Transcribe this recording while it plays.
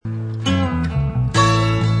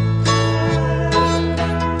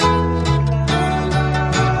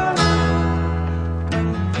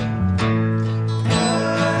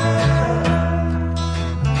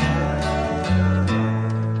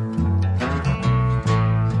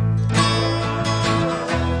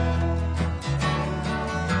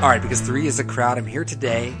All right, because 3 is a crowd, I'm here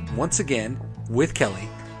today, once again, with Kelly.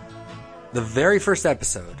 The very first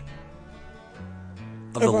episode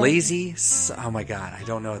of the Lazy... Oh my God, I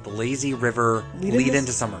don't know. The Lazy River Lead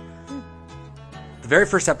Into Summer. The very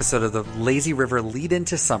first episode of the Lazy River Lead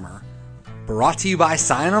Into Summer, brought to you by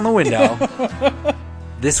Sign on the Window.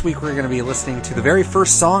 This week we're going to be listening to the very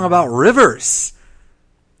first song about rivers.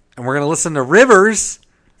 And we're going to listen to Rivers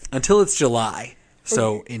until it's July.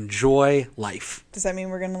 So enjoy life. Does that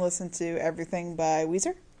mean we're going to listen to everything by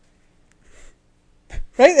Weezer?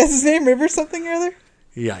 Right? That's his name, Rivers something or other?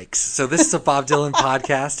 Yikes. So this is a Bob Dylan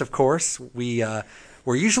podcast, of course. We're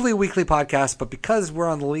usually a weekly podcast, but because we're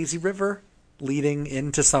on the Lazy River leading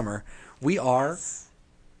into summer, we are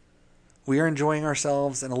enjoying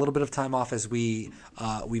ourselves and a little bit of time off as we've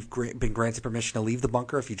been granted permission to leave the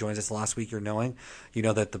bunker. If you joined us last week, you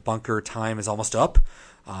know that the bunker time is almost up,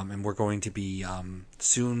 and we're going to be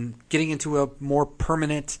soon getting into a more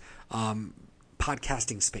permanent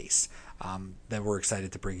podcasting space that we're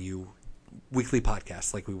excited to bring you weekly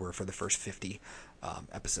podcasts like we were for the first 50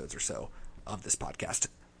 episodes or so of this podcast.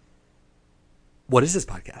 What is this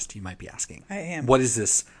podcast, you might be asking? I am. What is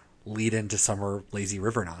this lead into summer Lazy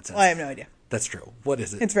River nonsense? Well, I have no idea. That's true. What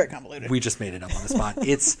is it? It's very convoluted. We just made it up on the spot.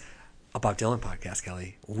 It's a Bob Dylan podcast,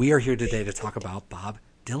 Kelly. We are here today to talk about Bob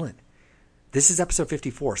Dylan. This is episode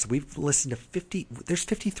 54, so we've listened to 50. There's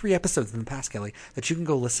 53 episodes in the past, Kelly, that you can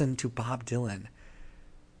go listen to Bob Dylan.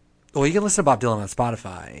 Well, you can listen to Bob Dylan on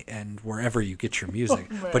Spotify and wherever you get your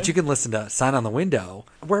music, but you can listen to Sign on the Window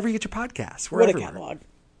wherever you get your podcasts. What a catalog.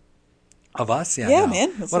 Of us? Yeah,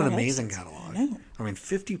 man. That's what an amazing catalog. I mean,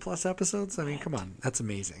 50 plus episodes? I mean, come on. That's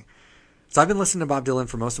amazing. So I've been listening to Bob Dylan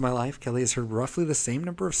for most of my life. Kelly has heard roughly the same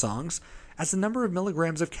number of songs as the number of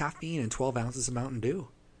milligrams of caffeine and 12 ounces of Mountain Dew.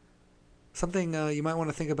 Something you might want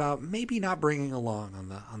to think about maybe not bringing along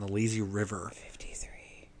on the Lazy River.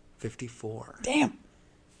 53. 54. Damn.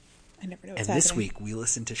 I never know what's happening. This week we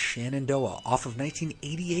listened to Shenandoah off of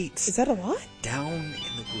 1988. Is that a lot? Down in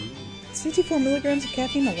the Groove. Is 54 milligrams of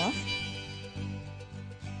caffeine a lot?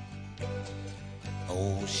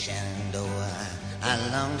 Oh, Shenandoah, I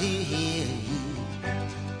long to hear you.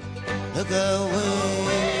 Look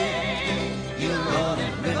away, you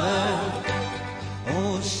rolling river.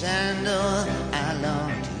 Oh, Shenandoah, I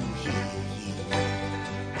long to hear you.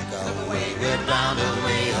 Look away, we're bound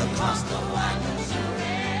away across the wide Missouri.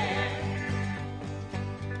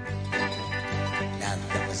 Now the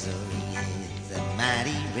Missouri is a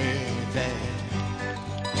mighty river.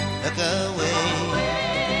 Look away,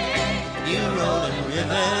 you rolling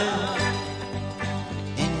river.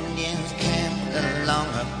 Indians camped along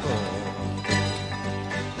a pole.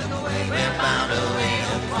 Look away, we're bound away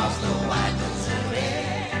across the wide Missouri.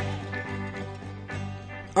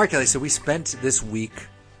 All right, Kelly, so we spent this week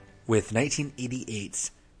with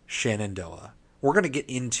 1988's Shenandoah. We're going to get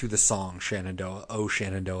into the song Shenandoah, Oh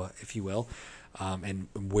Shenandoah, if you will, and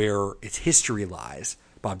where its history lies.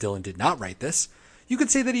 Bob Dylan did not write this. You could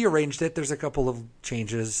say that he arranged it. There's a couple of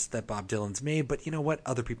changes that Bob Dylan's made, but you know what?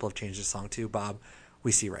 Other people have changed the song too, Bob.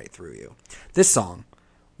 We see right through you. This song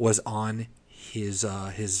was on his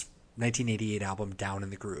 1988 album, Down in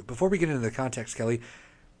the Groove. Before we get into the context, Kelly,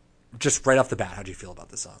 just right off the bat, how do you feel about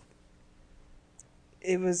this song?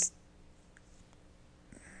 It was...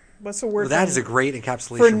 What's the word? Well, that is a great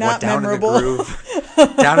encapsulation for of not what Down memorable. in the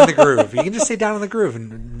Groove. Down in the Groove. You can just say Down in the Groove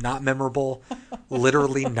and not memorable.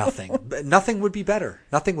 Literally nothing. Nothing would be better.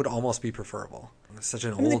 Nothing would almost be preferable. It's such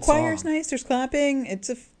an old song. The choir's nice. There's clapping. It's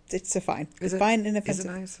a fine. It's fine and offensive.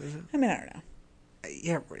 Is it nice? Is it? I mean, I don't know.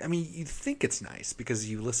 Yeah, I mean, you think it's nice because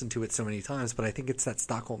you listen to it so many times, but I think it's that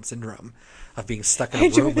Stockholm syndrome of being stuck in a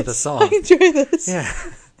room with a song. I enjoy this. Yeah.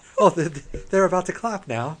 Oh, they're about to clap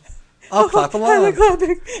now. I'll clap along. I like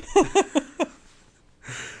clapping.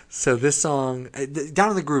 So this song, Down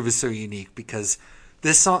in the Groove, is so unique because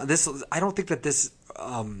I don't think that this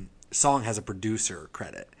song has a producer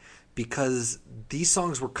credit because these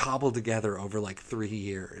songs were cobbled together over like 3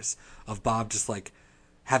 years of Bob just like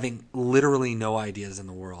having literally no ideas in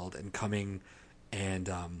the world and coming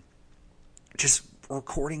and just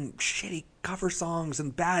recording shitty cover songs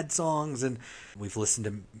and bad songs. And we've listened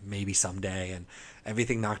to Maybe Someday and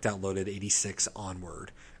Everything Knocked Out Loaded 86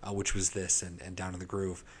 onward, which was this and Down in the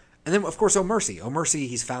Groove. And then, of course, Oh Mercy. Oh Mercy,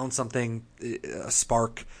 he's found something. A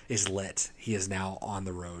spark is lit. He is now on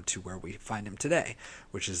the road to where we find him today,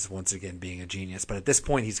 which is, once again, being a genius. But at this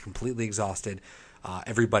point, he's completely exhausted.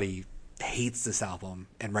 Everybody hates this album,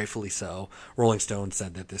 and rightfully so. Rolling Stone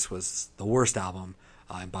said that this was the worst album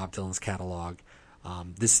in Bob Dylan's catalog.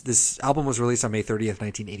 This album was released on May 30th,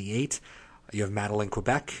 1988. You have Madeleine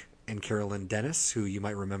Quebec and Carolyn Dennis, who you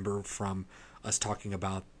might remember from us talking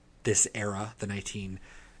about this era, the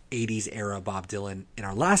 1980s era Bob Dylan, in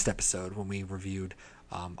our last episode when we reviewed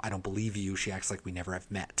I Don't Believe You, She Acts Like We Never Have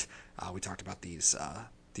Met. We talked about these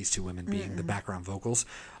two women being the background vocals.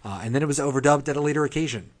 And then it was overdubbed at a later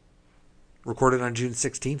occasion. Recorded on June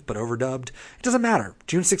 16th, but overdubbed. It doesn't matter.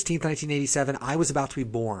 June 16th, 1987, I was about to be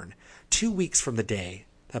born, 2 weeks from the day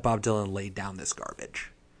that Bob Dylan laid down this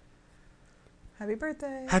garbage. Happy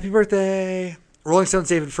birthday. Happy birthday. Rolling Stone's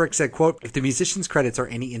David Frick said, quote, "If the musician's credits are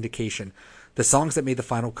any indication, the songs that made the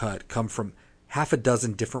final cut come from half a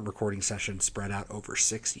dozen different recording sessions spread out over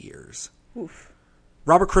 6 years." Oof.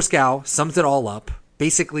 Robert Christgau sums it all up.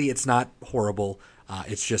 Basically, it's not horrible.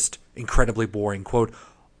 It's just incredibly boring. Quote,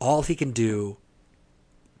 "All he can do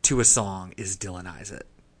to a song is Dylanize it."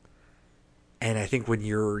 And I think when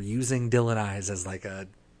you're using Dylanize as like a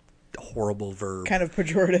horrible verb, Kind of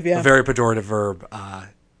pejorative, yeah. a very pejorative verb,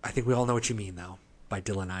 I think we all know what you mean, though, by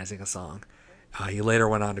Dylanizing a song. He later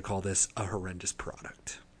went on to call this a horrendous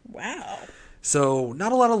product. Wow. So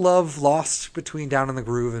not a lot of love lost between Down in the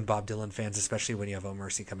Groove and Bob Dylan fans, especially when you have Oh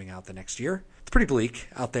Mercy coming out the next year. It's pretty bleak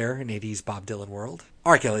out there in 80s Bob Dylan world.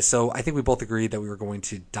 All right, Kelly, so I think we both agreed that we were going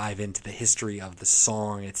to dive into the history of the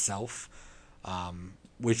song itself,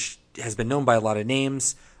 which has been known by a lot of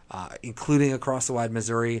names, including Across the Wide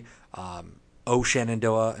Missouri, Oh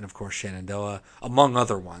Shenandoah, and of course Shenandoah, among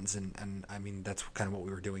other ones. And I mean, that's kind of what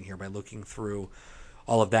we were doing here by looking through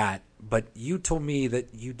all of that. But you told me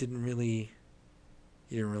that you didn't really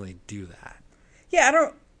do that. Yeah,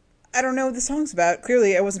 I don't know what the song's about.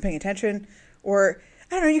 Clearly, I wasn't paying attention. Or,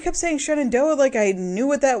 I don't know, you kept saying Shenandoah like I knew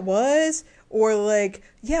what that was. Or like,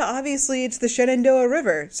 yeah, obviously it's the Shenandoah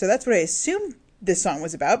River. So that's what I assumed this song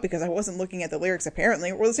was about, because I wasn't looking at the lyrics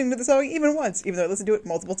apparently, or listening to the song even once, even though I listened to it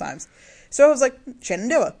multiple times. So I was like,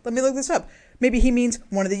 Shenandoah, let me look this up. Maybe he means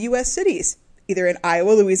one of the U.S. cities, either in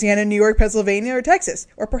Iowa, Louisiana, New York, Pennsylvania, or Texas.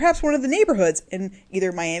 Or perhaps one of the neighborhoods in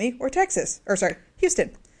either Miami or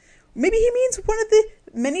Houston. Maybe he means one of the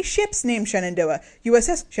many ships named Shenandoah,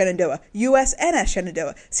 USS Shenandoah, USNS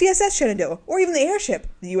Shenandoah, CSS Shenandoah, or even the airship,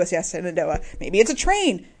 the USS Shenandoah. Maybe it's a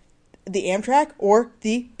train, the Amtrak or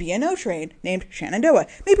the B&O train named Shenandoah.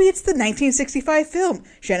 Maybe it's the 1965 film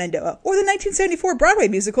Shenandoah, or the 1974 Broadway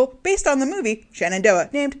musical based on the movie Shenandoah,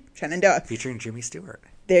 named Shenandoah. Featuring Jimmy Stewart.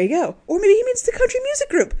 There you go. Or maybe he means the country music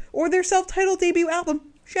group, or their self-titled debut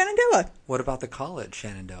album, Shenandoah. What about the college,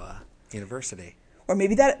 Shenandoah University? Or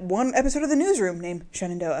maybe that one episode of The Newsroom named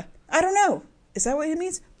Shenandoah. I don't know. Is that what it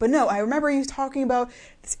means? But no, I remember you talking about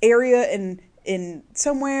this area in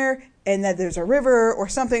somewhere, and that there's a river or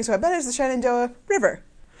something, so I bet it's the Shenandoah River.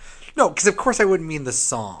 No, because of course I wouldn't mean the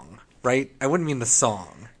song, right? I wouldn't mean the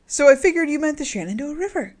song. So I figured you meant the Shenandoah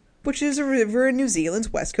River, which is a river in New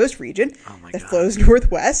Zealand's west coast region that flows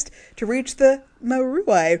northwest to reach the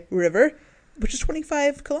Maruai River, which is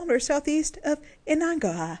 25 kilometers southeast of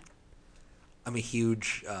Inangaha. I'm a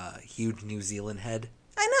huge New Zealand head.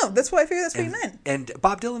 I know. That's why I figured that's what you meant. And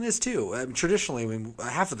Bob Dylan is too. Traditionally,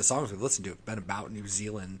 half of the songs we've listened to have been about New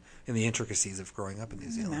Zealand and the intricacies of growing up in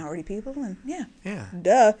New Zealand. Maori people, and yeah.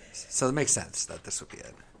 Duh. So it makes sense that this would be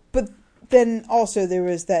it. But then also there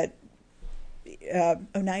was that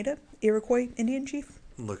Oneida Iroquois Indian chief.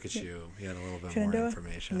 Look at you. You had a little bit Shenandoah? more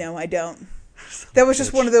information. No, I don't. That was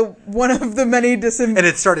just one of the many And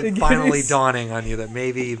it started finally dawning on you that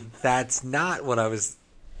maybe that's not what I was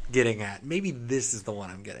getting at. Maybe this is the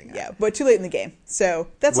one I'm getting at. Yeah, but too late in the game. So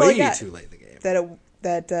that's all I got. Way too late in the game.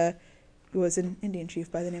 That was an Indian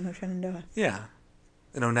chief by the name of Shenandoah. Yeah.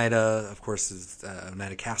 And Oneida, of course, is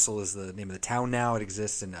Oneida Castle is the name of the town now. It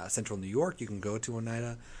exists in central New York. You can go to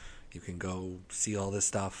Oneida. You can go see all this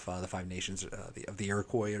stuff. The Five Nations of the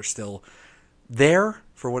Iroquois are still there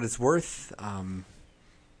for what it's worth.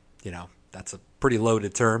 That's a pretty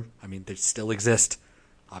loaded term. I mean, they still exist,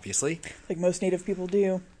 obviously. Like most Native people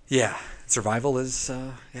do. Yeah. Survival is,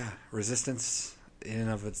 resistance in and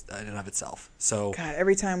of itself. So God,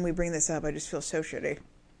 every time we bring this up, I just feel so shitty.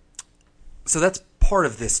 So that's part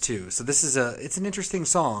of this too. So this is it's an interesting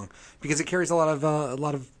song because it carries a lot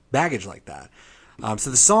of baggage like that. So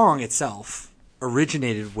the song itself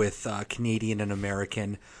originated with Canadian and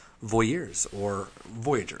American voyeurs or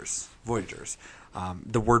voyagers.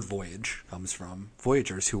 The word voyage comes from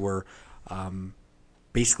voyagers who were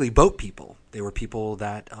basically boat people. They were people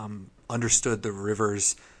that understood the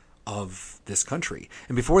rivers of this country.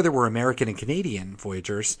 And before there were American and Canadian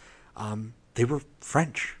voyagers, they were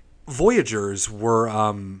French. Voyagers were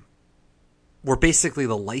basically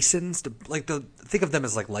the licensed, think of them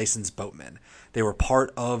as like licensed boatmen. They were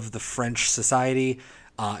part of the French society.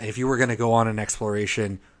 And if you were going to go on an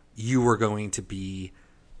exploration, you were going to be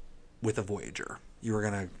with a voyager. you were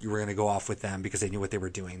gonna go off with them because they knew what they were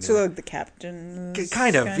doing. So like the captain,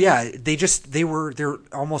 kind of, yeah. They're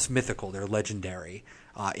almost mythical. They're legendary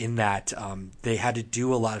in that they had to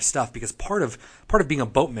do a lot of stuff because part of being a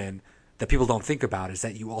boatman that people don't think about is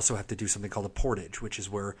that you also have to do something called a portage, which is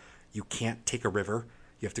where you can't take a river.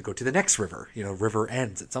 You have to go to the next river. River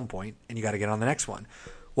ends at some point, and you got to get on the next one.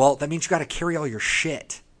 Well, that means you got to carry all your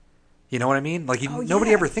shit. You know what I mean? Like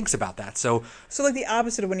nobody ever thinks about that. So like the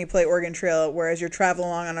opposite of when you play Oregon Trail, whereas you're traveling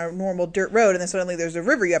along on a normal dirt road, and then suddenly there's a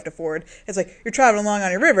river you have to ford. It's like you're traveling along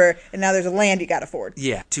on a river, and now there's a land you got to ford.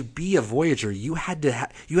 Yeah, to be a voyager, you had to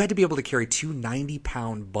be able to carry 2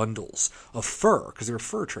 90-pound bundles of fur because they were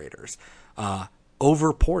fur traders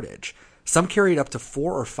over portage. Some carried up to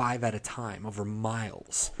 4 or 5 at a time over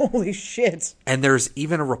miles. Holy shit! And there's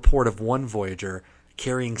even a report of one voyager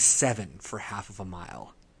carrying 7 for half of a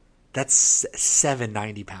mile. That's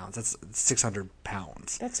 790 pounds. That's 600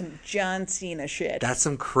 pounds. That's some John Cena shit. That's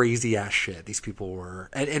some crazy ass shit. These people were,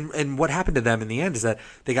 and what happened to them in the end is that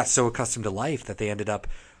they got so accustomed to life that they ended up.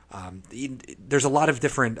 There's a lot of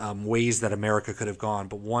different ways that America could have gone,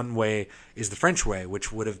 but one way is the French way,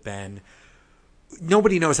 which would have been.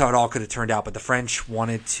 Nobody knows how it all could have turned out, but the French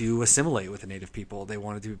wanted to assimilate with the native people. They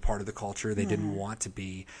wanted to be part of the culture. They didn't want to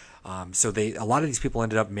be. So a lot of these people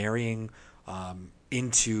ended up marrying.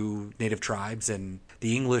 Into native tribes, and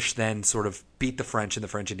the English then sort of beat the French in the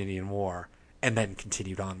French and Indian War and then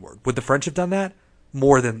continued onward. Would the French have done that?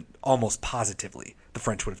 More than almost positively, the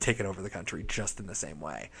French would have taken over the country just in the same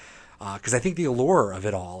way. Because I think the allure of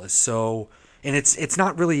it all is so, and it's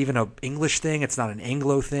not really even an English thing. It's not an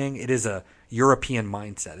Anglo thing. It is a European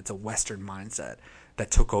mindset. It's a Western mindset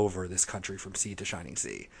that took over this country from sea to shining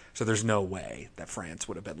sea. So there's no way that France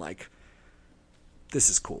would have been like, this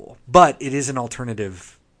is cool. But it is an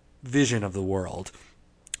alternative vision of the world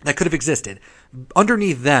that could have existed.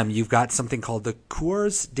 Underneath them, you've got something called the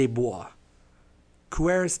Coureurs des Bois.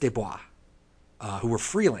 Coureurs des Bois, who were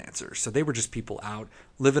freelancers. So they were just people out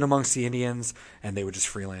living amongst the Indians, and they would just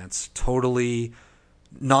freelance, totally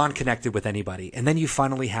non-connected with anybody. And then you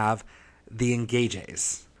finally have the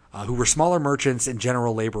Engages, who were smaller merchants and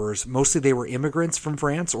general laborers. Mostly they were immigrants from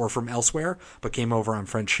France or from elsewhere, but came over on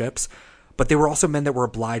French ships. But they were also men that were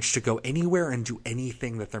obliged to go anywhere and do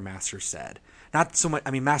anything that their masters said. Not so much, I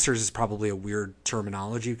mean, masters is probably a weird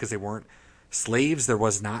terminology because they weren't slaves. There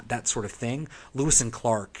was not that sort of thing. Lewis and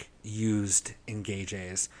Clark used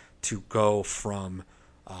engages to go from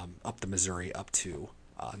up the Missouri up to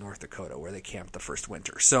North Dakota, where they camped the first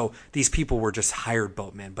winter. So these people were just hired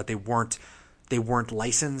boatmen, but they weren't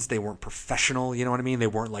licensed. They weren't professional. You know what I mean? They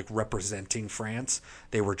weren't like representing France.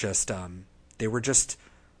 They were just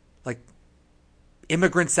like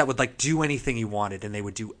immigrants that would like do anything you wanted, and they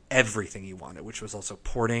would do everything you wanted, which was also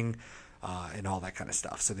porting and all that kind of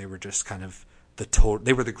stuff. So they were just kind of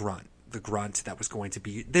they were the grunt that was going to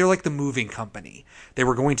be, they're like the moving company. They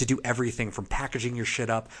were going to do everything from packaging your shit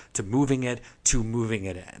up to moving it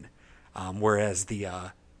in. Whereas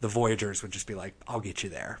the Voyagers would just be like, I'll get you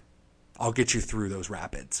there. I'll get you through those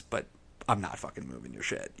rapids, but I'm not fucking moving your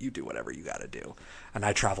shit. You do whatever you got to do. And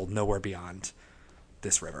I traveled nowhere beyond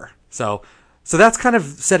this river. So that's kind of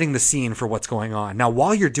setting the scene for what's going on. Now,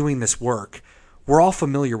 while you're doing this work, we're all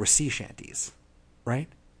familiar with sea shanties, right?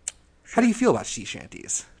 Sure. How do you feel about sea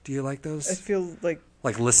shanties? Do you like those? I feel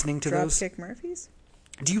like listening to those. Dropkick Murphys.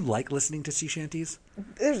 Do you like listening to sea shanties?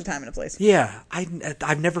 There's a time and a place. Yeah,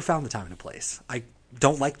 I've never found the time and a place. I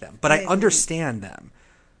don't like them, but I understand them.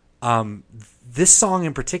 This song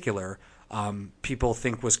in particular, people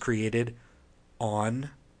think was created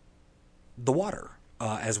on the water.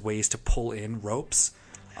 As ways to pull in ropes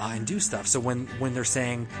and do stuff. So when they're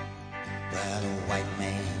saying, well, a white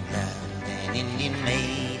man loved an Indian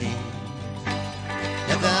maiden,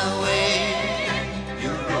 look away,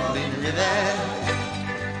 your rolling river,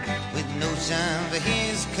 with no sign for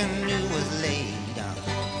his canoe was laid on.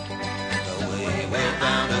 Away, we're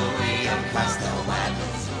bound away across the wide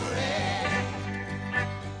Missouri.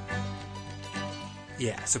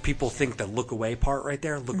 Yeah, so people think the look away part right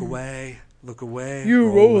there, look away. Look away, you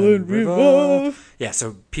rolling river. Yeah,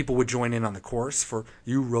 so people would join in on the chorus for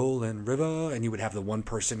you rolling river, and you would have the one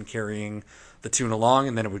person carrying the tune along,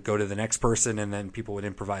 and then it would go to the next person, and then people would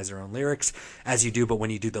improvise their own lyrics as you do. But when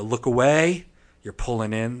you do the look away, you're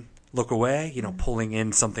pulling in, look away, pulling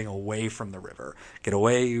in something away from the river. Get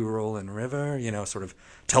away, you rolling river, sort of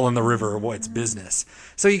telling the river what's business.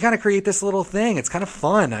 So you kind of create this little thing. It's kind of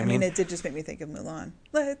fun. I mean, it did just make me think of Mulan.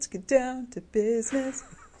 Let's get down to business.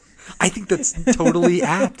 I think that's totally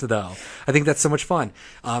apt, though. I think that's so much fun.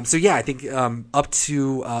 So yeah, I think up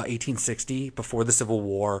to 1860, before the Civil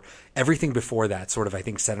War, everything before that sort of, I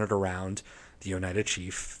think, centered around the Oneida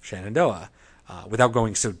Chief Shenandoah. Without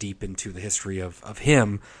going so deep into the history of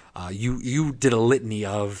him, you did a litany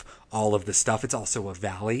of all of the stuff. It's also a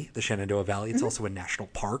valley, the Shenandoah Valley. It's also a national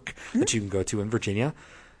park that you can go to in Virginia.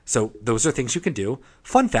 So those are things you can do.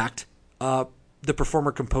 Fun fact, the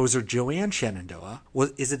performer-composer Joanne Shenandoah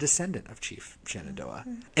is a descendant of Chief Shenandoah.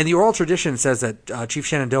 And the oral tradition says that Chief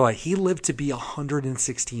Shenandoah, he lived to be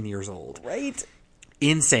 116 years old. Right.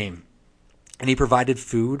 Insane. And he provided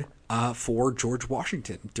food for George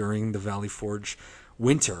Washington during the Valley Forge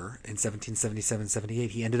winter in 1777-78.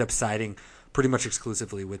 He ended up siding pretty much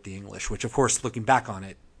exclusively with the English, which, of course, looking back on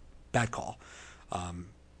it, bad call.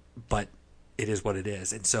 But it is what it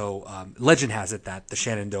is. And so legend has it that the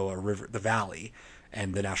Shenandoah River, the valley,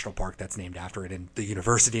 and the national park that's named after it, and the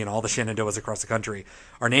university and all the Shenandoahs across the country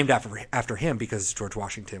are named after him because George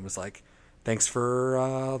Washington was like, Thanks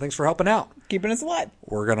for helping out. Keeping us alive.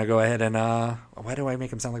 We're going to go ahead and, why do I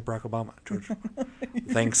make him sound like Barack Obama, George?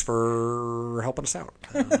 Thanks for helping us out.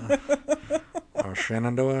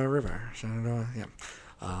 Shenandoah River. Shenandoah, yeah.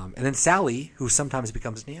 And then Sally, who sometimes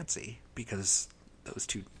becomes Nancy, because those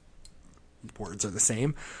two words are the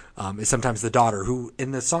same, is sometimes the daughter who,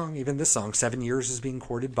 in the song, even this song, 7 years is being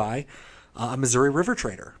courted by a Missouri River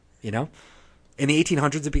trader, In the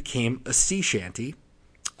 1800s, it became a sea shanty.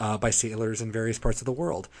 By sailors in various parts of the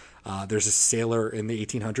world. There's a sailor in the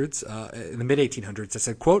 1800s, in the mid-1800s, that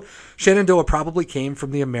said, quote, Shenandoah probably came from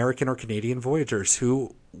the American or Canadian voyagers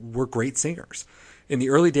who were great singers. In the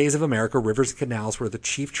early days of America, rivers and canals were the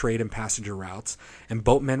chief trade and passenger routes, and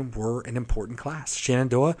boatmen were an important class.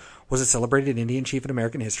 Shenandoah was a celebrated Indian chief in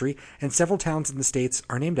American history, and several towns in the states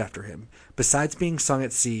are named after him. Besides being sung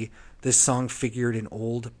at sea, this song figured in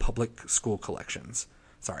old public school collections.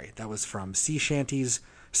 Sorry, that was from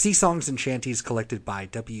Sea Songs and Shanties collected by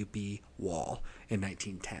W.B. Wall in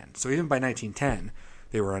 1910. So even by 1910,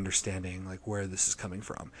 they were understanding like where this is coming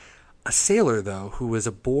from. A sailor, though, who was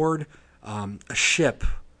aboard a ship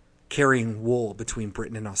carrying wool between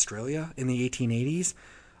Britain and Australia in the 1880s,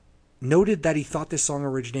 noted that he thought this song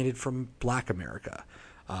originated from Black America,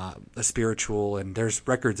 a spiritual, and there's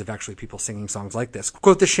records of actually people singing songs like this.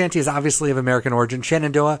 Quote, this shanty is obviously of American origin.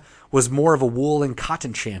 Shenandoah was more of a wool and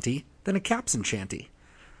cotton shanty than a capsin shanty.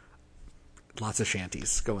 Lots of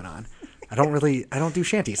shanties going on. I don't do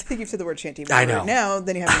shanties. I think you've said the word shanty more I know. right now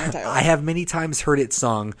than you have in your entire life. I have many times heard it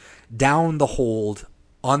sung down the hold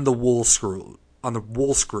on the wool screws.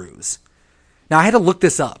 Now I had to look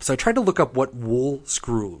this up. So I tried to look up what wool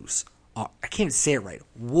screws are. I can't even say it right.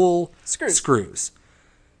 Wool screws.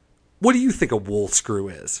 What do you think a wool screw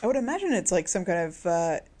is? I would imagine it's like some kind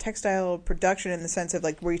of textile production in the sense of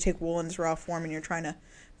like where you take wool in its raw form and you're trying to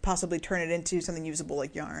possibly turn it into something usable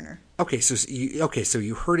like yarn or. Okay, so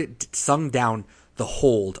you heard it sung down the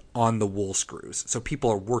hold on the wool screws. So people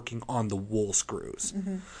are working on the wool screws.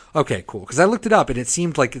 Mm-hmm. Okay, cool. Because I looked it up and it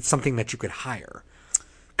seemed like it's something that you could hire.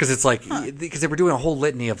 Because it's like because they were doing a whole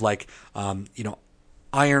litany of like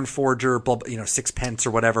iron forger, sixpence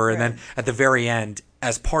or whatever, and then at the very end,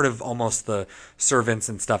 as part of almost the servants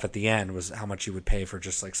and stuff at the end, was how much you would pay for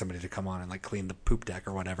just like somebody to come on and like clean the poop deck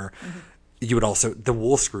or whatever. Mm-hmm. You would also, the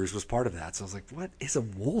wool screws was part of that. So I was like, what is a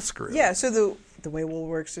wool screw? Yeah, so the way wool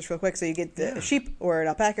works, just real quick, so you get the sheep or an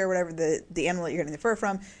alpaca or whatever, the animal that you're getting the fur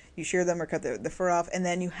from, you shear them or cut the fur off, and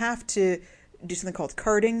then you have to do something called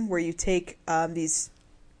carding, where you take these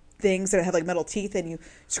things that have like metal teeth and you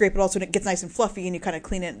scrape it all so it gets nice and fluffy and you kind of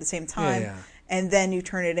clean it at the same time. Yeah. And then you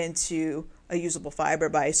turn it into a usable fiber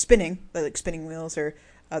by spinning, like spinning wheels or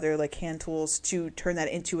other like hand tools to turn that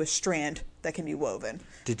into a strand that can be woven.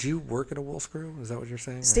 Did you work at a wool screw? Is that what you're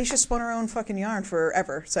saying? Stacia spun her own fucking yarn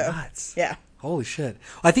forever. So nuts. Yeah. Holy shit.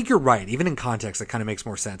 I think you're right. Even in context, it kind of makes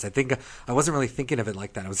more sense. I think I wasn't really thinking of it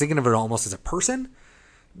like that. I was thinking of it almost as a person,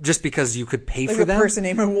 just because you could pay like for a them. Person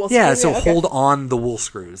named a wool screw. Yeah, so hold on the wool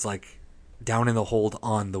screws, like down in the hold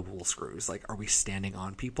on the wool screws. Like, are we standing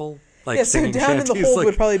on people? Like yeah, so down shanties? in the hold like,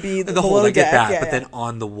 would probably be the hold. I get deck. that, Yeah, but yeah. then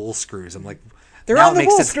on the wool screws, I'm like, they're now on the it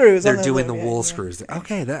makes wool sense. screws. They're doing the wool screws.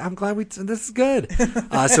 Okay, I'm glad this is good.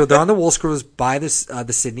 So they're on the wool screws by the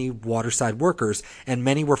Sydney waterside workers, and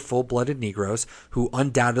many were full-blooded Negroes who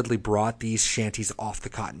undoubtedly brought these shanties off the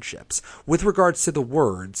cotton ships. With regards to the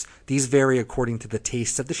words, these vary according to the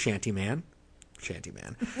tastes of the shantyman.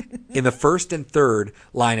 In the first and third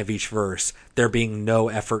line of each verse, there being no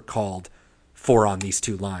effort called for on these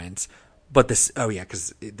two lines. But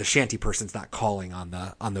because the shanty person's not calling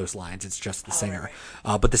on those lines, it's just the singer.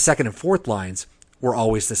 Right. But the second and fourth lines were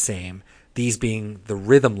always the same. these being the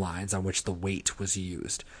rhythm lines on which the weight was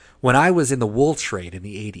used. When I was in the wool trade in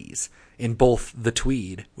the 80s, in both the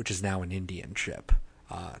Tweed, which is now an Indian ship,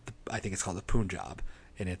 I think it's called the Punjab,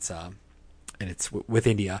 and it's with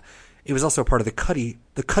India. It was also part of the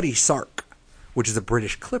Cutty Sark, which is a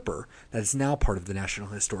British clipper that is now part of the National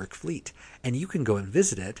Historic Fleet. And you can go and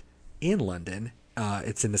visit it in London.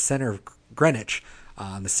 It's in the center of Greenwich,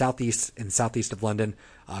 in the southeast of London,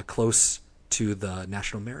 close to the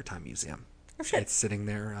National Maritime Museum. Oh, shit. It's sitting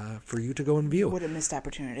there for you to go and view. What a missed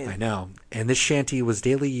opportunity. I know. And this shanty was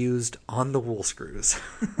daily used on the wool screws.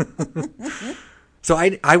 So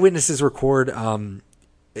eyewitnesses record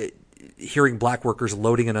hearing black workers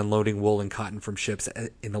loading and unloading wool and cotton from ships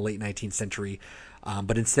in the late 19th century.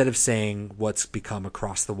 But instead of saying what's become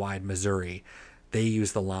across the wide Missouri, they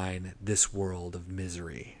use the line, "This world of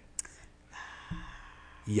misery."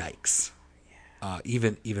 Yikes.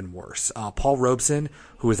 Even worse. Paul Robeson,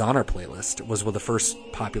 who is on our playlist, was one of the first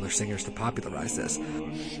popular singers to popularize this.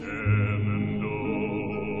 Shenandoah,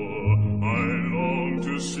 I long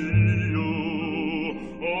to see you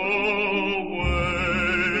away,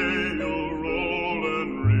 your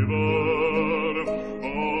rolling river.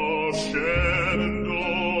 Oh, Shenandoah,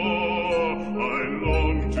 I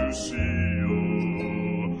long to see you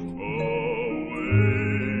away.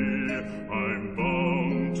 I'm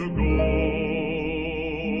bound to go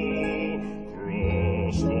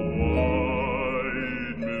across the wide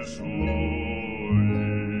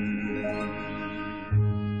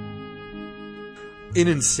An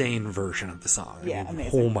insane version of the song. Yeah,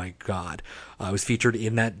 amazing. Oh my God. It was featured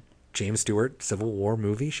in that James Stewart Civil War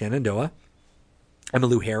movie, Shenandoah.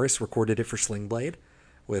 Emmylou Harris recorded it for Sling Blade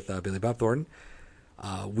with Billy Bob Thornton.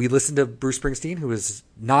 We listened to Bruce Springsteen, who is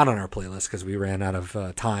not on our playlist because we ran out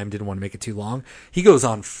of time, didn't want to make it too long. He goes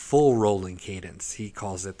on full rolling cadence. He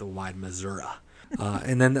calls it the Wide Missouri.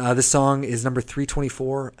 And then this song is number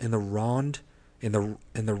 324 in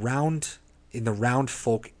the Round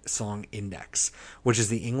Folk Song Index, which is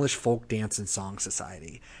the English Folk Dance and Song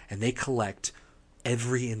Society, and they collect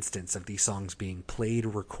every instance of these songs being played,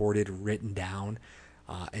 recorded, written down.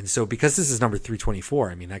 And so because this is number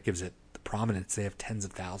 324, I mean, that gives it the prominence. They have tens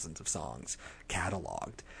of thousands of songs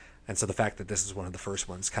cataloged. And so the fact that this is one of the first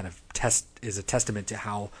ones kind of is a testament to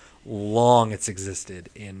how long it's existed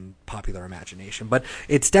in popular imagination. But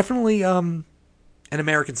it's definitely an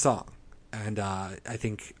American song. And I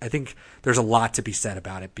think there's a lot to be said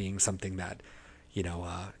about it being something that,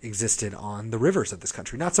 existed on the rivers of this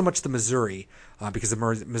country. Not so much the Missouri, because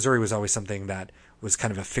the Missouri was always something that was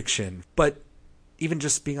kind of a fiction. But even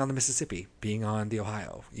just being on the Mississippi, being on the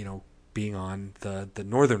Ohio, being on the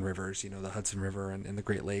northern rivers, the Hudson River and the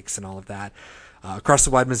Great Lakes and all of that. Across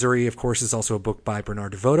the Wide Missouri, of course, is also a book by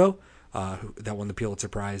Bernard DeVoto, that won the Pulitzer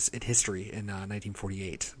Prize in History in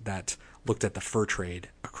 1948, that looked at the fur trade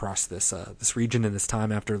across this region in this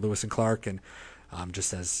time after Lewis and Clark, and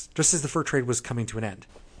just as the fur trade was coming to an end.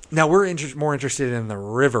 Now we're more interested in the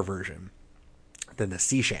river version than the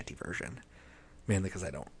sea shanty version, mainly because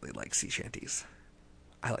I don't really like sea shanties.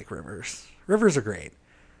 I like rivers. Rivers are great.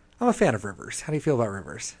 I'm a fan of rivers. How do you feel about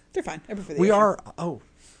rivers? They're fine. I prefer the We ocean. are.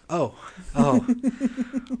 Oh.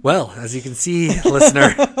 Well, as you can see,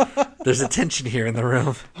 listener, there's a tension here in the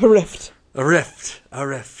room. A rift. A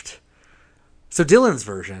rift. So Dylan's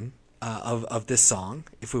version of this song,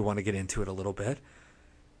 if we want to get into it a little bit,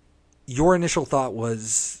 your initial thought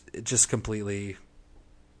was just completely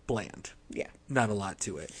bland. Yeah. Not a lot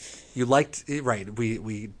to it. You liked it, right?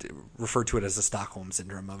 We referred to it as the Stockholm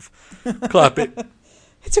syndrome of clap it.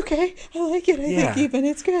 It's okay. I like it. I think even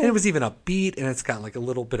it's good. And it was even upbeat, and it's got like a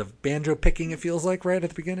little bit of banjo picking. It feels like right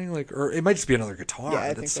at the beginning, or it might just be another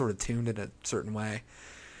guitar that's sort of tuned in a certain way.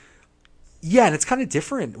 Yeah, and it's kind of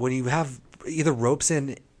different when you have either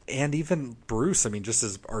Robeson and even Bruce. I mean, just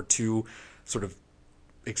as our two sort of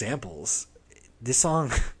examples, this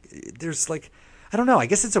song, there's like, I don't know. I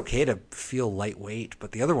guess it's okay to feel lightweight,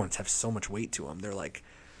 but the other ones have so much weight to them. They're like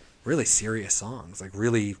really serious songs, like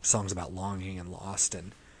really songs about longing and lost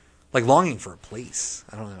and like longing for a place.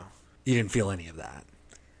 I don't know. You didn't feel any of that.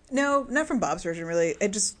 No, not from Bob's version, really. It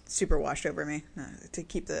just super washed over me. To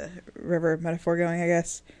keep the river metaphor going, I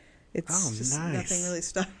guess. It's just nice. Nothing really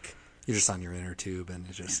stuck. You're just on your inner tube and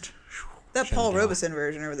it just... That Paul Robeson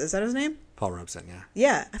version, or is that his name? Paul Robeson, yeah.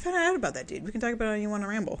 Yeah, I found out about that dude. We can talk about it on You Want to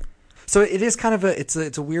Ramble. So it is kind of it's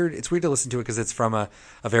weird to listen to it because it's from a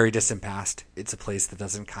very distant past. It's a place that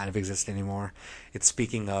doesn't kind of exist anymore. It's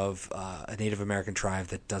speaking of a Native American tribe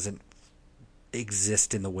that doesn't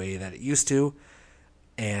exist in the way that it used to,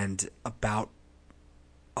 and about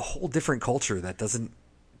a whole different culture that doesn't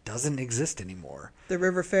doesn't exist anymore. The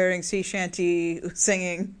river-faring, sea shanty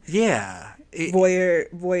singing Yeah.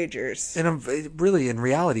 voyagers. And really, in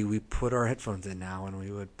reality, we put our headphones in now and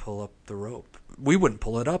we would pull up the rope. We wouldn't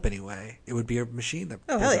pull it up anyway. It would be a machine that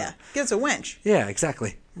Oh, pulls hell it yeah. up. Give us a winch. Yeah,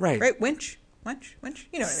 exactly. Right. Right? Winch? You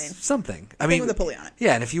know what I mean. Something. I Thing mean, with a pulley on it.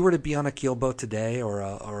 Yeah, and if you were to be on a keelboat today or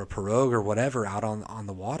a pirogue or whatever out on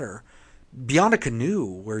the water, beyond a canoe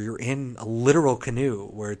where you're in a literal canoe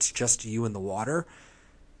where it's just you in the water,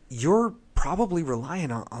 you're probably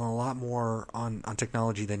relying on a lot more on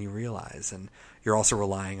technology than you realize. And you're also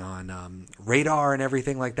relying on radar and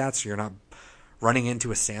everything like that, so you're not running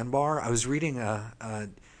into a sandbar. I was reading,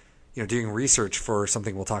 doing research for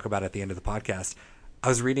something we'll talk about at the end of the podcast. I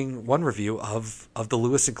was reading one review of the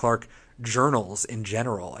Lewis and Clark journals in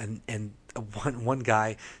general, and one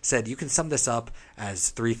guy said you can sum this up as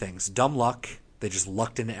three things: dumb luck, they just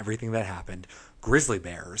lucked into everything that happened; grizzly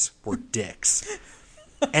bears were dicks,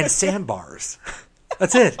 and sandbars.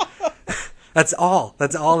 That's it. That's all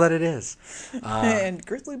that it is. And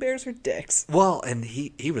grizzly bears are dicks. Well, and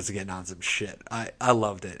he was getting on some shit. I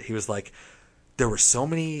loved it. He was like, there were so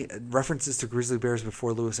many references to grizzly bears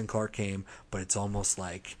before Lewis and Clark came, but it's almost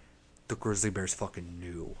like the grizzly bears fucking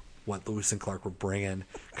knew what Lewis and Clark were bringing,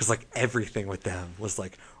 because like everything with them was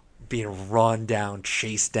like being run down,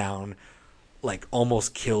 chased down, like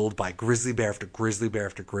almost killed by grizzly bear after grizzly bear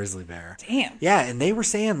after grizzly bear. Damn. Yeah, and they were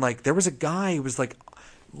saying like there was a guy who was like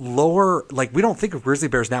lower, like we don't think of grizzly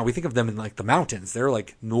bears now, we think of them in like the mountains. They're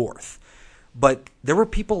like north. But there were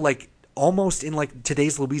people like almost in like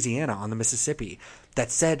today's Louisiana on the Mississippi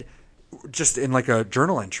that said, just in like a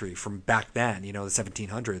journal entry from back then, the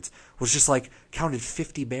 1700s, was just like counted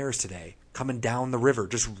 50 bears today coming down the river,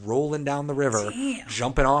 just rolling down the river, Damn.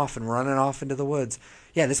 jumping off and running off into the woods.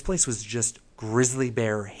 Yeah, this place was just grizzly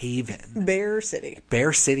bear haven. Bear City.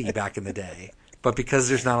 Bear City back in the day. But because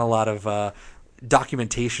there's not a lot of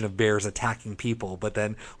documentation of bears attacking people, but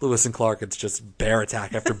then Lewis and Clark, it's just bear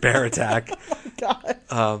attack after bear attack.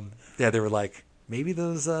 God. Yeah, they were like, maybe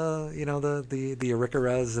those, the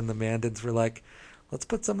Arikaras and the Mandans were like, let's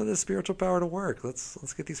put some of this spiritual power to work.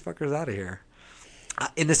 Let's get these fuckers out of here.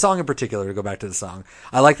 In the song in particular, to go back to the song,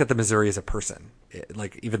 I like that the Missouri is a person.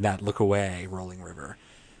 Like even that "Look Away," rolling river.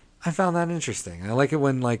 I found that interesting. I like it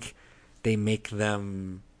when like they make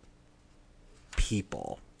them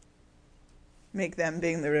people. Make them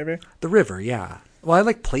being the river. The river, yeah. Well, I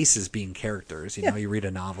like places being characters. You read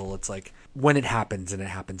a novel, it's like when it happens and it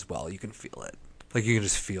happens well, you can feel it. Like you can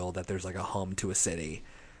just feel that there's like a hum to a city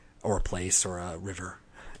or a place or a river.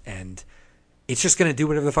 And it's just going to do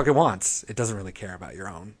whatever the fuck it wants. It doesn't really care about your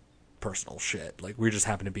own personal shit. Like we just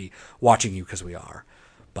happen to be watching you because we are.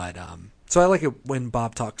 But so I like it when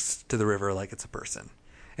Bob talks to the river like it's a person.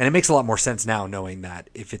 And it makes a lot more sense now knowing that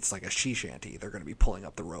if it's like a she shanty, they're going to be pulling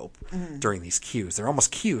up the rope during these cues. They're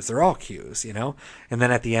almost cues. They're all cues, And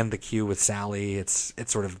then at the end, the cue with Sally, it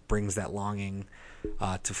sort of brings that longing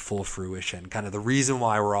to full fruition. Kind of the reason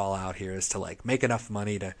why we're all out here is to like make enough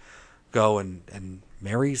money to go and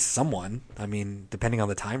marry someone. I mean, depending on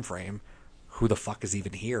the time frame, who the fuck is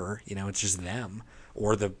even here? It's just them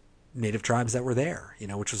or the native tribes that were there,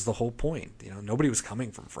 which was the whole point. Nobody was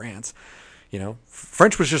coming from France.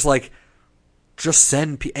 French was just like, just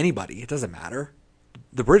send anybody. It doesn't matter.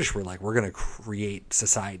 The British were like, we're going to create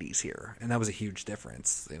societies here. And that was a huge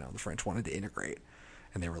difference. The French wanted to integrate.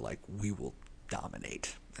 And they were like, we will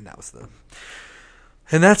dominate. And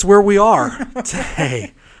that's where we are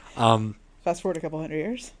today. Fast forward a couple hundred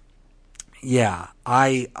years. Yeah.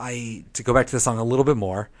 I to go back to the song a little bit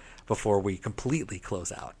more before we completely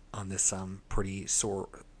close out on this pretty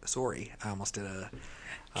sorry. I almost did a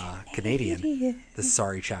Canadian, the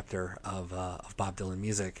sorry chapter of Bob Dylan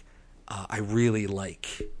music. I really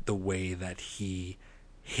like the way that he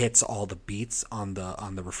hits all the beats on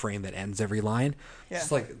the refrain that ends every line. Yeah.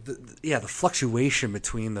 It's like the fluctuation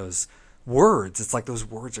between those words. It's like those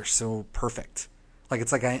words are so perfect. Like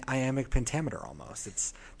it's like iambic pentameter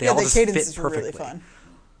almost. They all the just cadence fit is perfectly. really fun.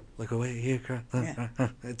 Look away here. Yeah.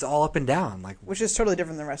 It's all up and down. Like Which is totally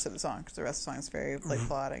different than the rest of the song, because the rest of the song is very like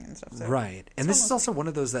plotting and stuff. So. right. And this is also one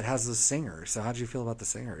of those that has those singers. So how did you feel about the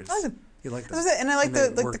singers? You like them? And I like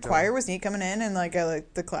the worked choir was neat coming in, and like I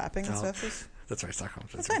like the clapping and stuff. That's right, Stockholm.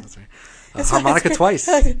 That's fine. right. Harmonica twice.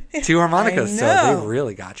 2 harmonicas, so they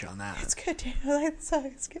really got you on that. It's good, dude. I like the song.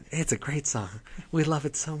 It's good. It's a great song. We love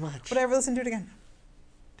it so much. Would I ever listen to it again?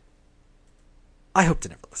 I hope to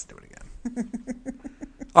never listen to it again.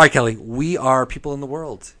 All right, Kelly. We are People in the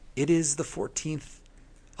World. It is the 14th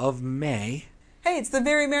of May. Hey, it's the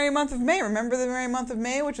very merry month of May. Remember the merry month of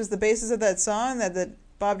May, which was the basis of that song that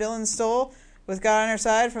Bob Dylan stole with God on Her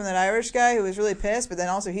Side from that Irish guy who was really pissed, but then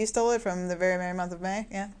also he stole it from the Very Merry Month of May.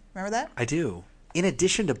 Yeah, remember that? I do. In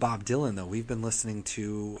addition to Bob Dylan, though, we've been listening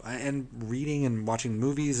to and reading and watching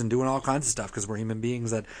movies and doing all kinds of stuff because we're human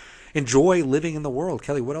beings that enjoy living in the world.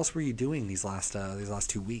 Kelly, what else were you doing these last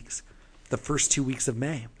 2 weeks? The first 2 weeks of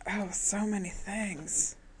May. Oh, so many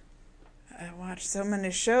things. I watched so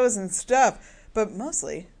many shows and stuff, but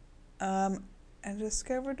mostly, I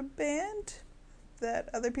discovered a band that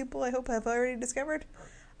other people I hope have already discovered.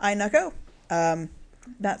 Ayenako.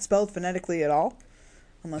 Not spelled phonetically at all.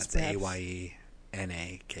 Unless That's perhaps...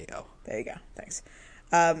 Ayenako. There you go. Thanks.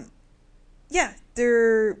 Yeah,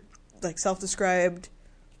 they're like self-described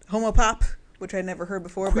homo pop, which I'd never heard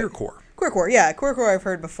before. Queercore. Queercore, yeah. Queercore I've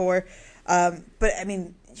heard before. But, I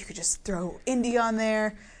mean, you could just throw indie on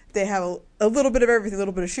there. They have a little bit of everything. A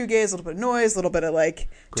little bit of shoegaze, a little bit of noise, a little bit of, like,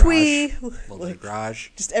 Garage. twee. A little bit of garage.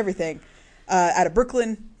 Just everything. Out of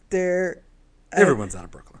Brooklyn. They're... Everyone's out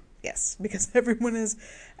of Brooklyn. Yes, because everyone is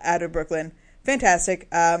out of Brooklyn. Fantastic.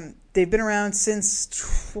 They've been around since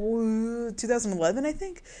 2011, I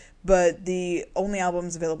think. But the only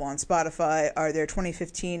albums available on Spotify are their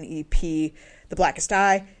 2015 EP, The Blackest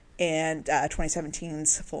Eye, and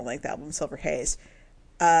 2017's full-length album, Silver Haze.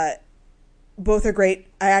 Both are great.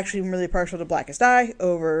 I actually am really partial to Blackest Eye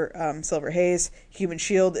over Silver Haze. Human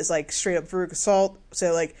Shield is like straight-up Veruca Salt.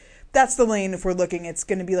 So, like, that's the lane if we're looking. It's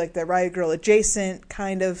going to be like the Riot Girl adjacent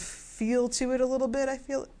kind of feel to it a little bit, I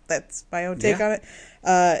feel. That's my own take on it.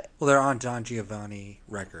 Well, they're on Don Giovanni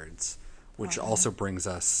Records, which also brings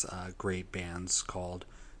us great bands called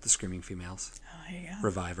The Screaming Females,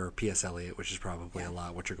 Reviver, P.S. Eliot, which is probably a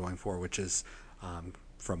lot what you're going for, which is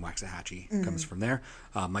from Waxahachie, comes from there.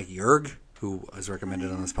 Mikey Erg, who was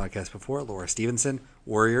recommended on this podcast before, Laura Stevenson,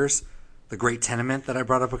 Warriors, The Great Tenement that I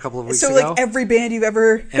brought up a couple of weeks ago. So, like, every band you've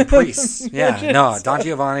ever... And Priests. Yeah, no, Don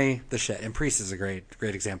Giovanni, the shit. And Priests is a great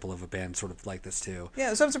example of a band sort of like this, too.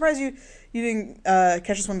 Yeah, so I'm surprised you didn't catch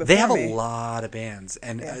this one before They have me. a lot of bands,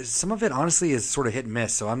 and some of it, honestly, is sort of hit and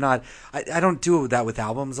miss. So I don't do that with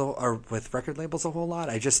albums or with record labels a whole lot.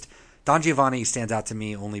 Don Giovanni stands out to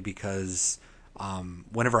me only because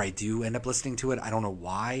whenever I do end up listening to it, I don't know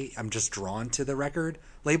why, I'm just drawn to the record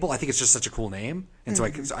label. I think it's just such a cool name, and so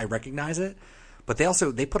I recognize it. But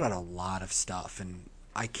they put out a lot of stuff, and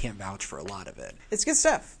I can't vouch for a lot of it. It's good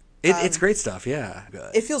stuff. It's great stuff, yeah.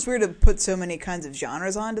 Good. It feels weird to put so many kinds of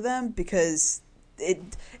genres onto them because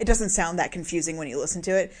it doesn't sound that confusing when you listen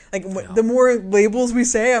to it. Like, the more labels we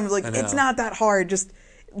say, I'm like, it's not that hard. Just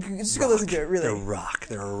go listen to it, really. They're rock.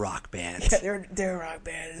 They're a rock band. Yeah, they're a rock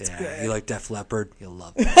band. It's good. You like Def Leppard? You'll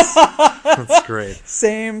love this. That's great.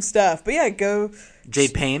 Same stuff. But yeah, go...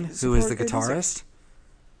 Jade Payne, who is the good music. guitarist,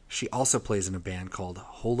 she also plays in a band called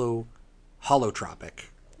Holotropic.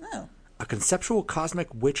 Oh. A conceptual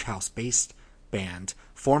cosmic witch house-based band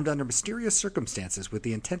formed under mysterious circumstances with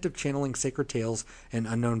the intent of channeling sacred tales and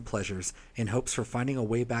unknown pleasures in hopes for finding a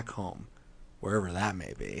way back home, wherever that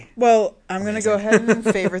may be. Well, I'm going to go ahead and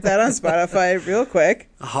favorite that on Spotify real quick.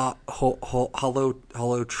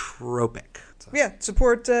 Holotropic. Yeah,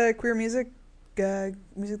 support queer music,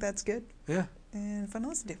 music that's good Yeah. and fun to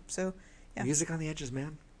listen to. So, yeah. Music on the edges,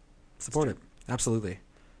 man. Support it. Absolutely.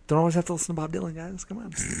 Don't always have to listen to Bob Dylan, guys. Come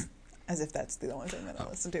on. As if that's the only thing that I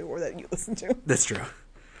listen to or that you listen to. That's true.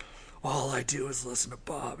 All I do is listen to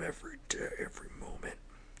Bob every day, every moment.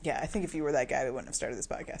 Yeah, I think if you were that guy, we wouldn't have started this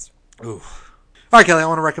podcast. Ooh. All right, Kelly, I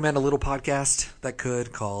want to recommend a little podcast that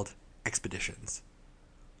called Expeditions.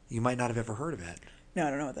 You might not have ever heard of it. No, I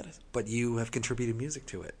don't know what that is. But you have contributed music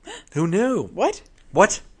to it. Who knew? What?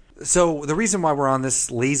 So the reason why we're on this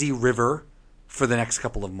lazy river for the next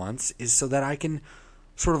couple of months is so that I can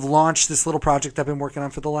sort of launch this little project I've been working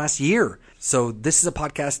on for the last year. So this is a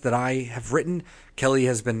podcast that I have written. Kelly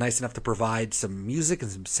has been nice enough to provide some music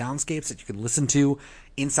and some soundscapes that you can listen to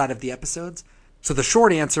inside of the episodes. So the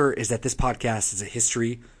short answer is that this podcast is a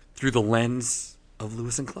history through the lens of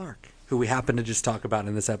Lewis and Clark, who we happen to just talk about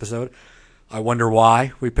in this episode. I wonder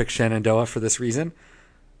why we picked Shenandoah for this reason.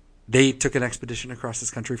 They took an expedition across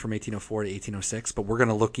this country from 1804 to 1806, but we're going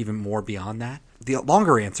to look even more beyond that. The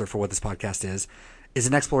longer answer for what this podcast is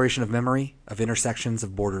an exploration of memory, of intersections,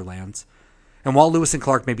 of borderlands. And while Lewis and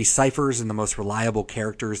Clark may be ciphers and the most reliable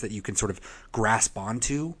characters that you can sort of grasp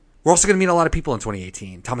onto, we're also going to meet a lot of people in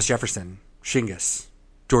 2018. Thomas Jefferson, Shingus,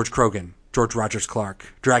 George Croghan, George Rogers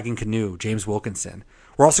Clark, Dragon Canoe, James Wilkinson.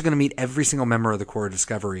 We're also going to meet every single member of the Corps of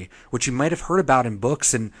Discovery, which you might have heard about in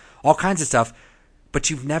books and all kinds of stuff. but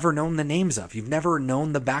you've never known the names of. You've never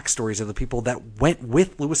known the backstories of the people that went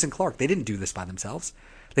with Lewis and Clark. They didn't do this by themselves.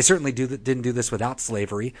 They certainly didn't do this without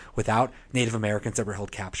slavery, without Native Americans that were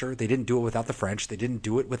held capture. They didn't do it without the French. They didn't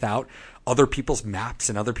do it without other people's maps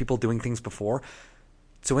and other people doing things before.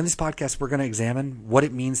 So in this podcast, we're going to examine what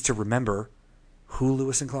it means to remember who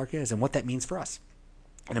Lewis and Clark is and what that means for us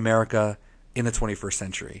in America in the 21st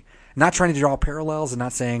century. Not trying to draw parallels and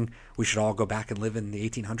not saying we should all go back and live in the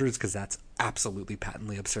 1800s, because that's absolutely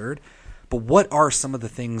patently absurd. But what are some of the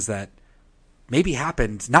things that maybe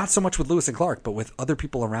happened, not so much with Lewis and Clark, but with other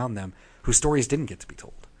people around them whose stories didn't get to be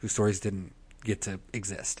told, whose stories didn't get to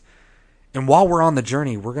exist? And while we're on the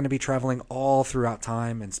journey, we're going to be traveling all throughout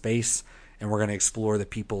time and space, and we're going to explore the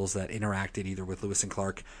peoples that interacted either with Lewis and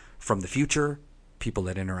Clark from the future, people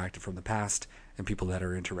that interacted from the past, and people that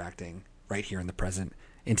are interacting right here in the present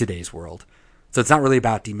in today's world. So it's not really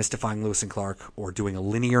about demystifying Lewis and Clark or doing a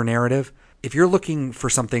linear narrative. If you're looking for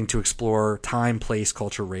something to explore time, place,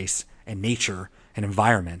 culture, race, and nature and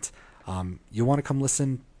environment, you'll want to come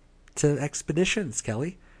listen to Expeditions,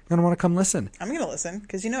 Kelly. You're going to want to come listen. I'm going to listen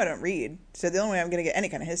because I don't read. So the only way I'm going to get any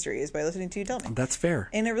kind of history is by listening to you tell me. That's fair.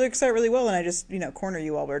 And it really started really well when I just, corner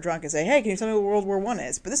you while we're drunk and say, hey, can you tell me what World War I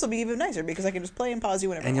is? But this will be even nicer because I can just play and pause you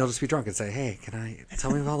whenever And I you'll want. just be drunk and say, hey, can I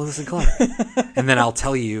tell me about Lewis and Clark? And then I'll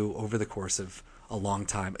tell you over the course of a long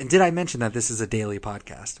time. And did I mention that this is a daily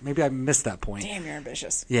podcast? Maybe I missed that point. Damn, you're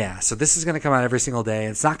ambitious. Yeah, so this is going to come out every single day.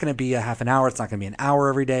 It's not going to be a half an hour. It's not going to be an hour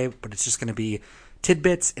every day, but it's just going to be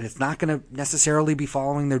tidbits, and it's not going to necessarily be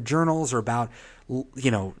following their journals or about,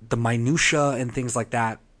 the minutia and things like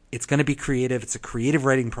that. It's going to be creative. It's a creative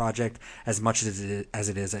writing project as much as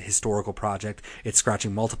it is a historical project. It's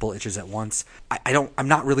scratching multiple itches at once. I'm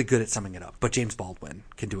not really good at summing it up, but James Baldwin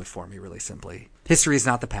can do it for me really simply. History is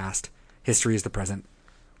not the past. History is the present.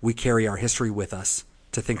 We carry our history with us.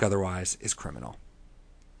 To think otherwise is criminal.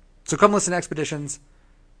 So come listen to Expeditions,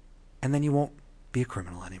 and then you won't be a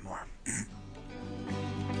criminal anymore.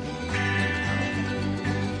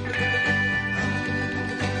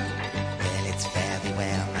 Well, it's fairly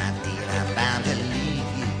well, my dear, I'm bound to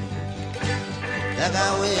leave you. Like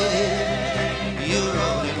I will, you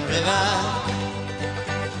rolling river.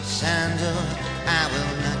 Sandal, I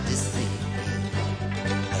will not deceive you.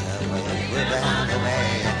 We're bound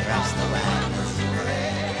away across the wilderness.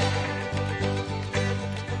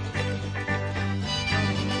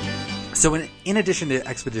 So in addition to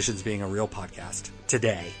Expeditions being a real podcast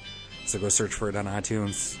today, so go search for it on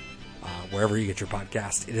iTunes, wherever you get your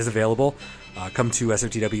podcast. It is available. Come to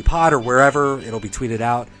SOTW Pod or wherever. It'll be tweeted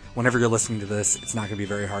out. Whenever you're listening to this, it's not going to be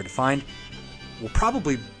very hard to find. We'll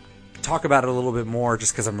probably talk about it a little bit more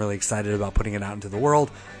just because I'm really excited about putting it out into the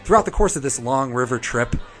world throughout the course of this long river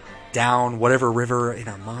trip down whatever river in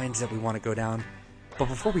our minds that we want to go down. But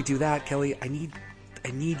before we do that, Kelly, I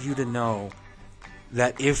need you to know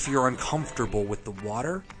that if you're uncomfortable with the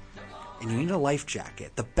water and you need a life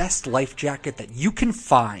jacket, the best life jacket that you can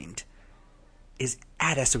find is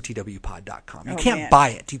at SOTWpod.com. You can't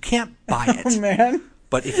buy it. You can't buy it. Oh, man.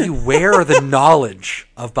 But if you wear the knowledge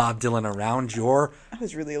of Bob Dylan around your I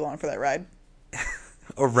was really along for that ride.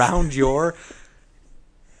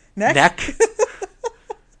 neck,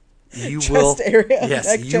 you Chest will area, yes,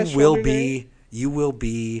 neck, chest, shoulder area. You will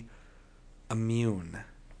be immune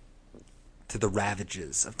to the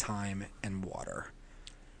ravages of time and water.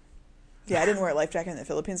 Yeah, I didn't wear a life jacket in the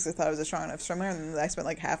Philippines because I thought I was a strong enough swimmer, and I spent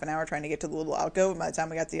like half an hour trying to get to the little alcove. And by the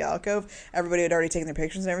time I got to the alcove, everybody had already taken their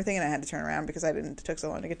pictures and everything, and I had to turn around because it took so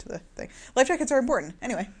long to get to the thing. Life jackets are important.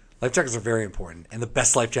 Anyway. Life jackets are very important, and the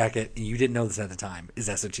best life jacket, and you didn't know this at the time, is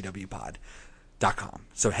SOTWpod.com.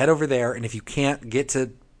 So head over there, and if you can't get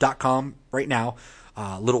to .com right now,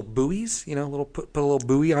 little buoys, put a little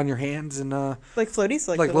buoy on your hands and like floaties,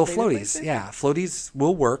 like little data floaties. places? Yeah, floaties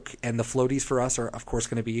will work, and the floaties for us are of course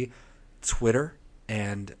going to be Twitter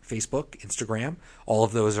and Facebook, Instagram. All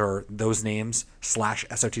of those are those names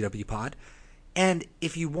 /SOTWpod. And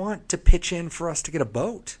if you want to pitch in for us to get a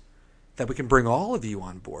boat that we can bring all of you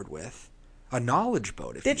on board with, a knowledge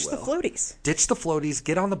boat, if Ditch you the will. floaties. Ditch the floaties.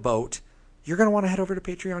 Get on the boat. You're going to want to head over to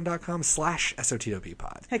patreon.com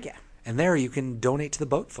 /SOTWpod. Heck yeah. And there you can donate to the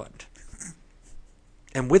boat fund.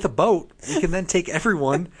 And with a boat, we can then take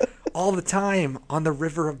everyone all the time on the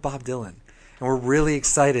river of Bob Dylan. And we're really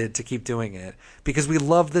excited to keep doing it because we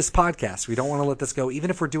love this podcast. We don't want to let this go. Even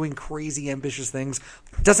if we're doing crazy, ambitious things,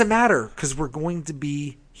 it doesn't matter because we're going to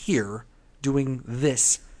be here doing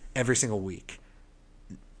this every single week.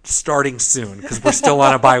 Starting soon because we're still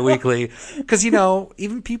on a bi-weekly. Because,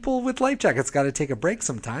 even people with life jackets got to take a break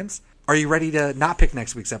sometimes. Are you ready to not pick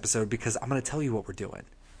next week's episode? Because I'm going to tell you what we're doing.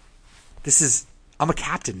 I'm a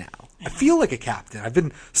captain now. I feel like a captain. I've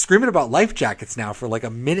been screaming about life jackets now for like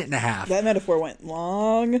a minute and a half. That metaphor went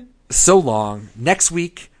long. So long. Next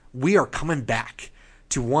week, we are coming back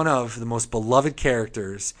to one of the most beloved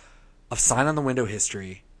characters of Sign on the Window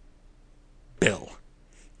history, Bill.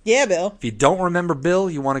 Yeah, Bill. If you don't remember Bill,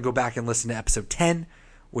 you want to go back and listen to episode 10,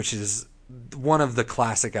 which is one of the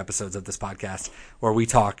classic episodes of this podcast, where we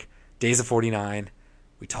talk Days of 49,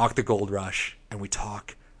 we talk the Gold Rush, and we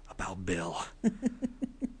talk about Bill.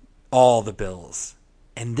 All the Bills.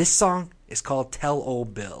 And this song is called Tell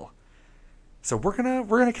Old Bill. So we're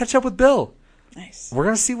gonna catch up with Bill. Nice. We're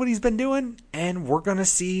gonna see what he's been doing, and we're gonna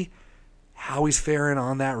see how he's faring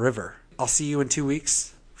on that river. I'll see you in 2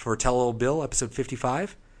 weeks for Tell Old Bill, episode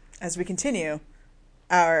 55. As we continue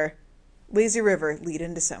our Lazy River lead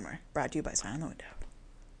into summer, brought to you by Sign on the Window.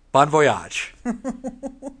 Bon voyage.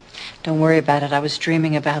 Don't worry about it. I was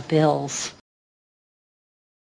dreaming about bills.